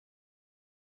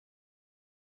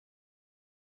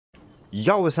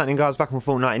Yo, what's happening, guys? Back on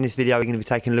Fortnite. In this video we're going to be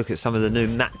taking a look at some of the new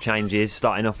map changes,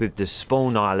 starting off with the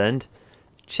spawn island.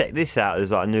 Check this out,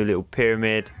 there's like a new little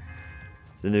pyramid,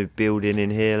 the new building in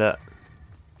here, look.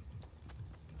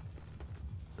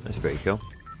 That's pretty cool.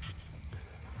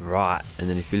 Right, and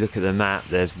then if you look at the map,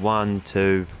 there's 1,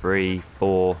 2, 3,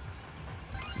 4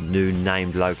 new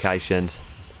named locations.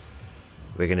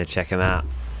 We're going to check them out.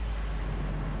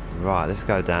 Right, let's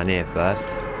go down here first,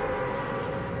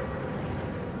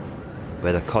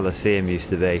 where the Colosseum used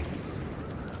to be.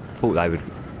 Thought they would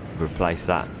replace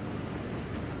that.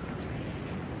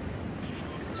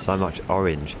 So much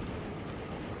orange.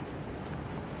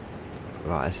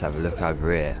 Right, let's have a look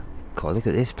over here. God, look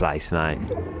at this place, mate.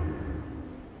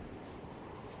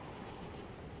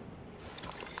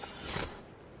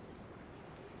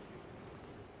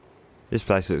 This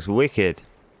place looks wicked.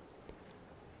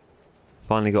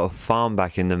 Finally got a farm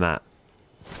back in the map.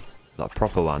 Like a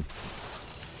proper one.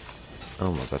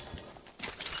 Oh my god.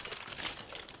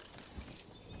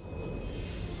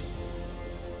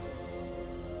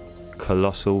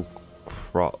 Colossal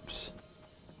crops.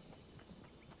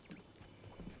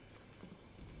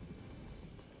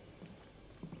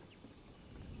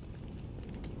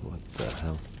 What the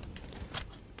hell?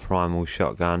 Primal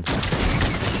shotgun.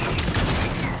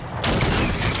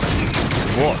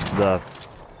 What the?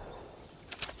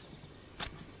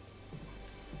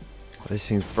 This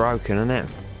thing's broken, isn't it?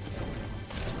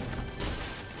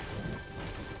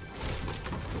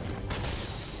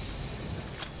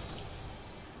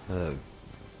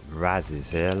 Raz is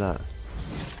here, look.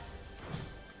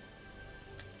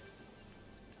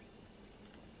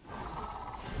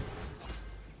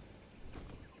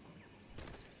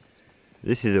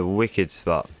 This is a wicked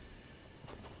spot.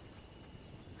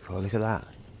 Oh, look at that.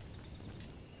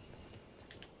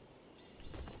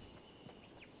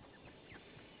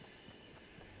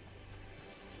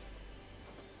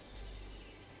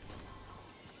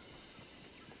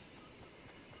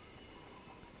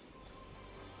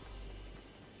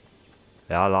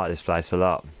 Yeah, I like this place a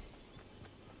lot.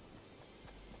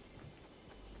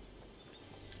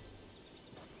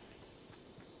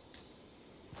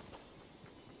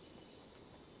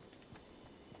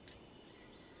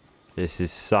 This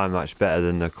is so much better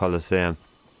than the Colosseum.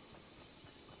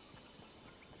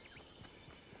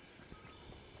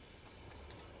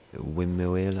 Little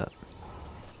windmill here, look.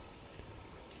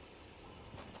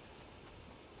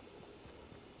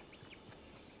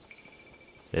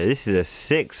 Yeah, this is a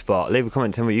sick spot. Leave a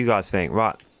comment, tell me what you guys think.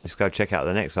 Right, let's go check out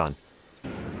the next one.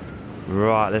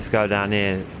 Right, let's go down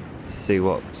here, see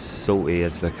what Salty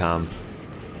has become.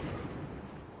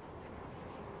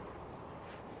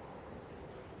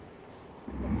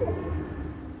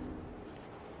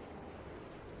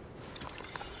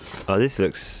 Oh, this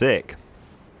looks sick.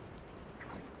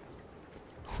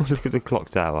 Look at the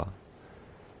clock tower.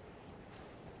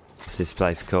 What's this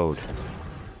place called?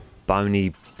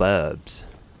 Boney Burbs.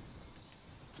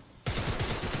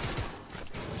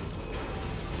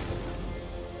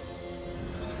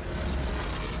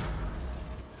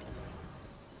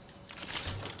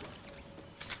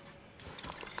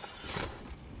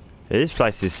 Yeah, this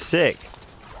place is sick.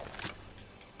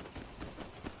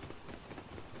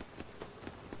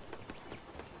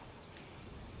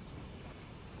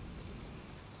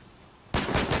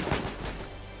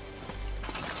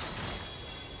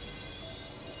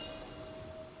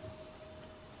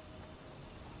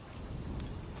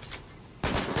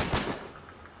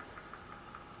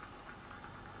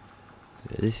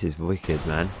 Yeah, this is wicked,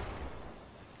 man.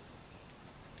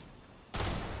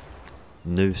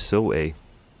 New Salty.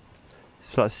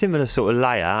 It's like a similar sort of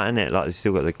layout, isn't it? Like we've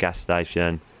still got the gas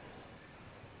station,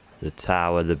 the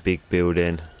tower, the big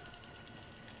building.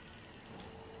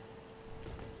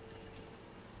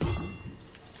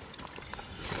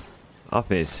 I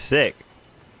think it's sick.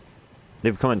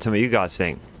 Leave a comment, tell me what you guys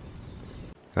think.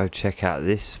 Go check out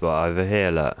this spot over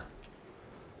here, look.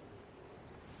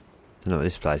 Don't know what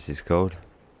this place is called.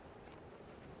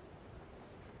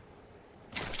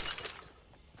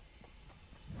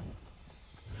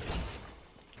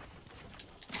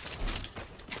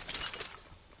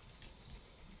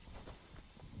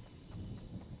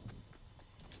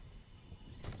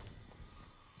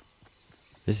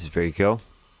 This is pretty cool.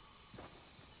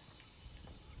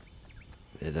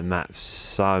 Yeah, the map's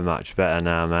so much better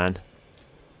now, man.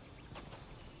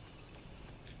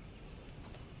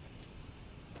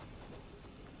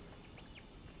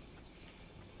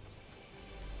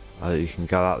 Oh, you can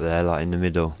go up there, like in the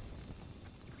middle.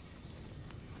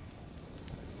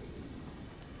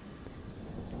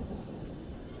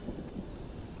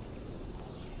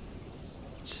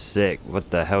 Sick. What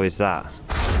the hell is that?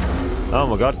 Oh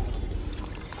my god.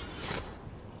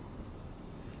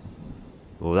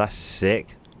 Well, that's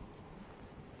sick.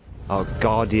 Oh,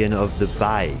 Guardian of the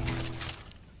Bay.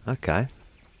 Okay.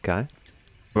 Okay.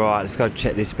 Right, let's go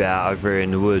check this bit out over here in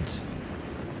the woods.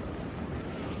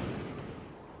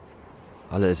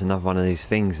 Oh, look, there's another one of these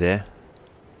things there.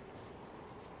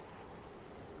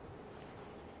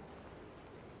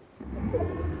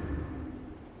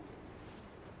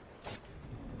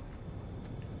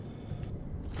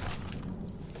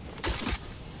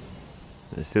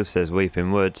 It still says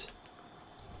Weeping Woods.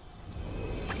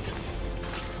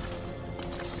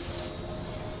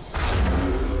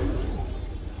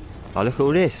 Oh, look at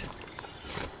all this.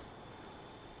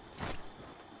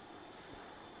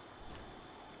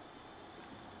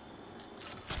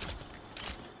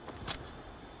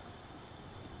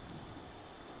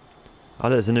 Oh,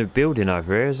 there's a new building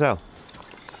over here as well.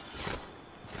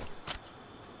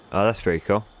 Oh, that's pretty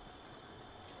cool.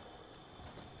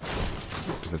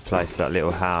 We've replaced that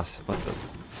little house. What the...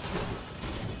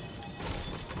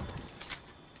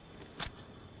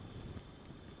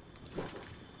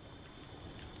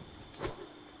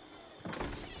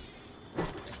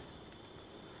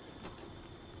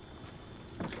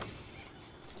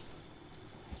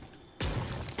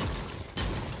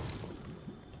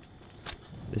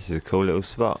 This is a cool little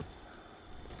spot.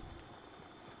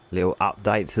 Little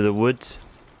update to the woods.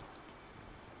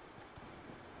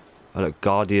 Oh look,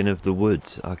 Guardian of the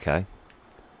Woods. Okay.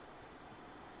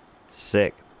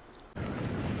 Sick.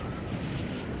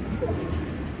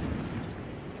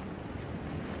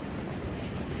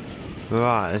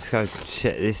 Right, let's go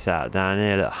check this out down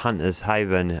here. Look, Hunter's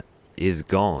Haven is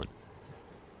gone.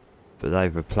 But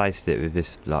they've replaced it with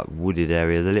this like wooded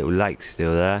area. The little lake's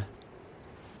still there.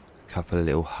 Couple of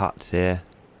little huts here.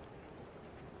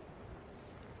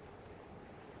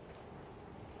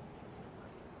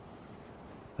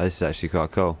 Oh, this is actually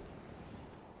quite cool.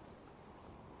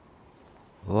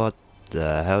 What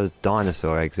the hell is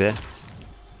dinosaur eggs here?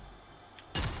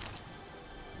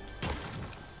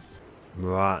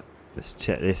 Right, let's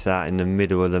check this out in the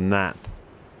middle of the map.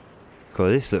 Cool,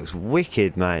 this looks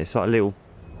wicked, mate. It's like a little,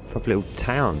 proper little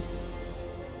town.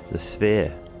 The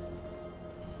Spire.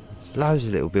 Loads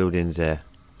of little buildings there.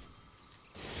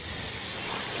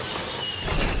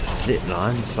 Zip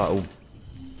lines, like all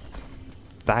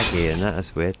baggy and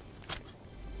that's weird.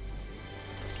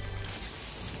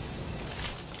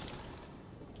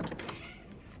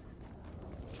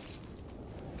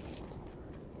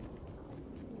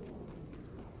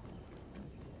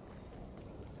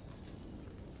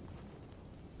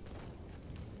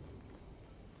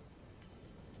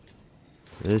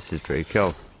 This is pretty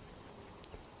cool.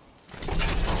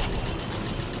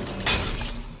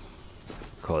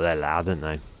 Cool, they're loud, aren't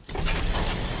they?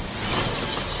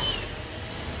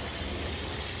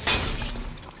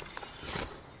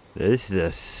 This is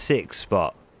a sick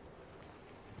spot.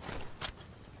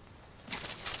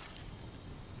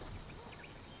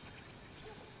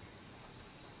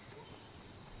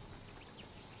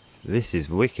 This is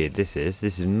wicked, this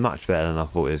is much better than I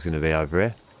thought it was going to be over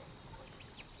here.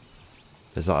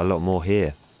 There's like a lot more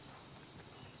here.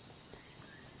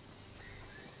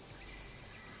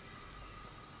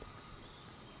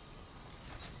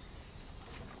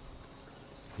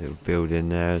 Little building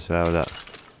there as well, look.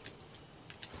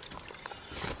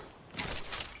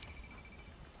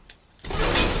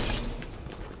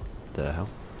 The hell?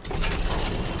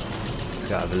 Let's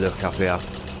go have a look up here.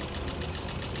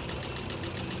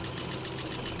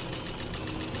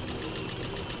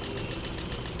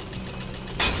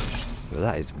 Well,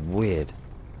 that is weird.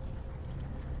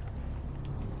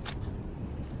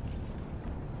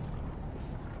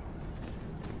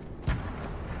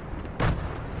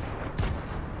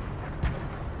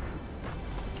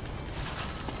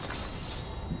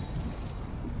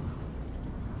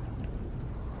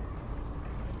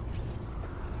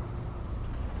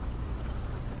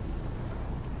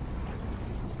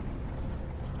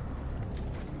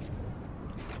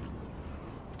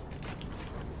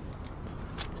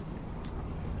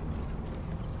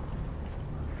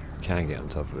 Can get on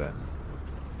top of it.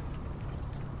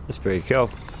 That's pretty cool.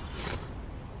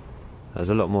 There's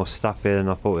a lot more stuff here than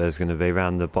I thought there was going to be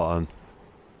around the bottom.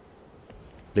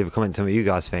 Leave a comment, tell me what you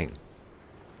guys think.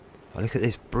 Oh, look at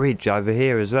this bridge over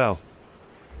here as well.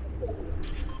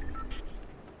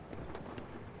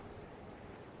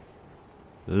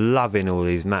 Loving all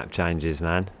these map changes,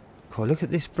 man. God, look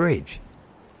at this bridge.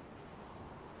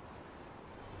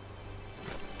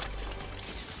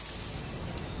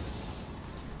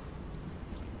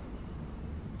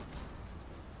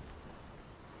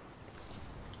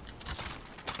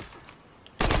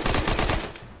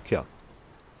 Cool.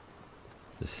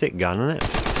 It's a sick gun, isn't it?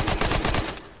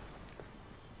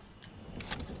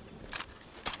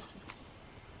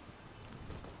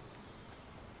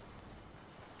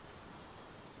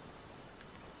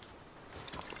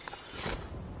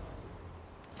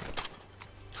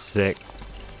 Sick.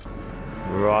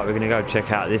 Right, we're going to go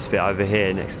check out this bit over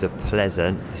here next to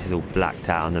Pleasant. This is all blacked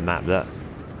out on the map, look.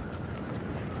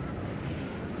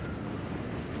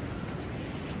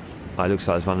 Oh, it looks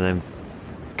like it's one of them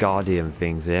Guardian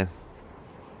things here.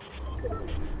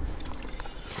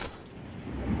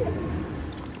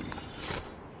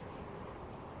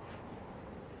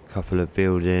 Couple of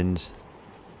buildings.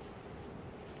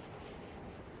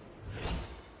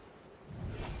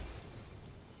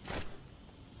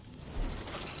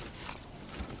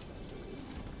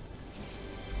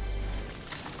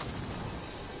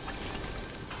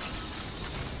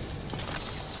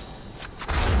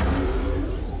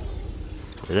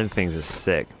 Them things are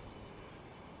sick.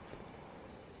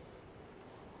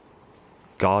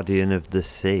 Guardian of the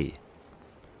Sea.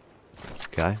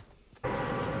 Okay.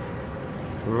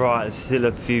 Right, there's still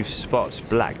a few spots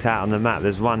blacked out on the map.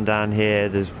 There's one down here,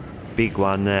 there's a big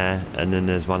one there, and then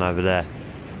there's one over there.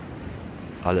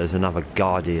 Oh, there's another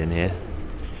Guardian here.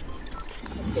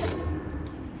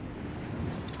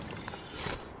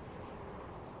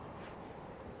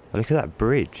 Oh, look at that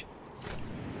bridge.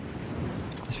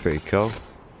 That's pretty cool.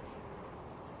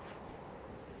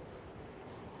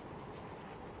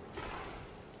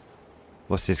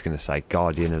 What's this going to say?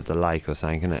 Guardian of the Lake or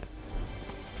something, isn't it?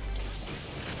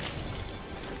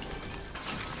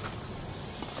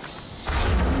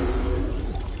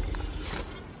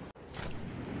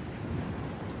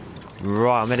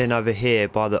 Right, I'm heading over here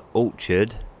by the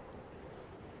orchard.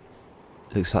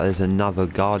 Looks like there's another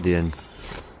Guardian.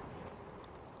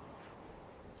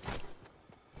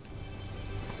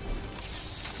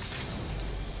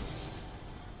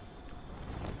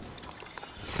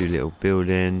 A few little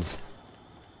buildings.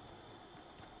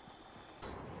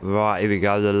 Right, here we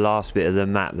go, the last bit of the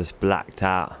map that's blacked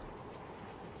out.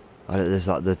 Oh, look, there's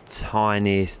like the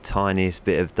tiniest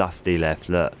bit of dusty left,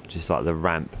 look, just like the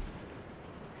ramp.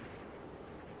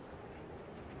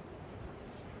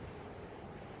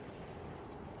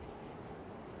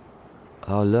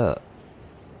 Oh look,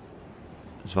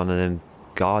 there's one of them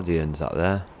Guardians up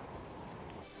there.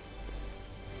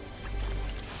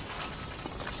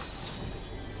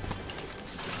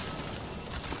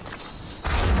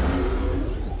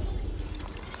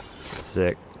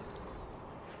 Sick.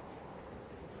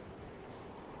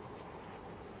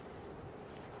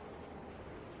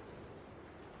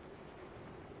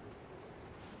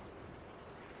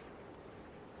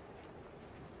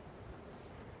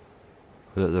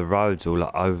 Look, the road's all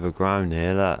like overgrown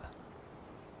here, look.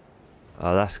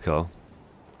 Oh, that's cool.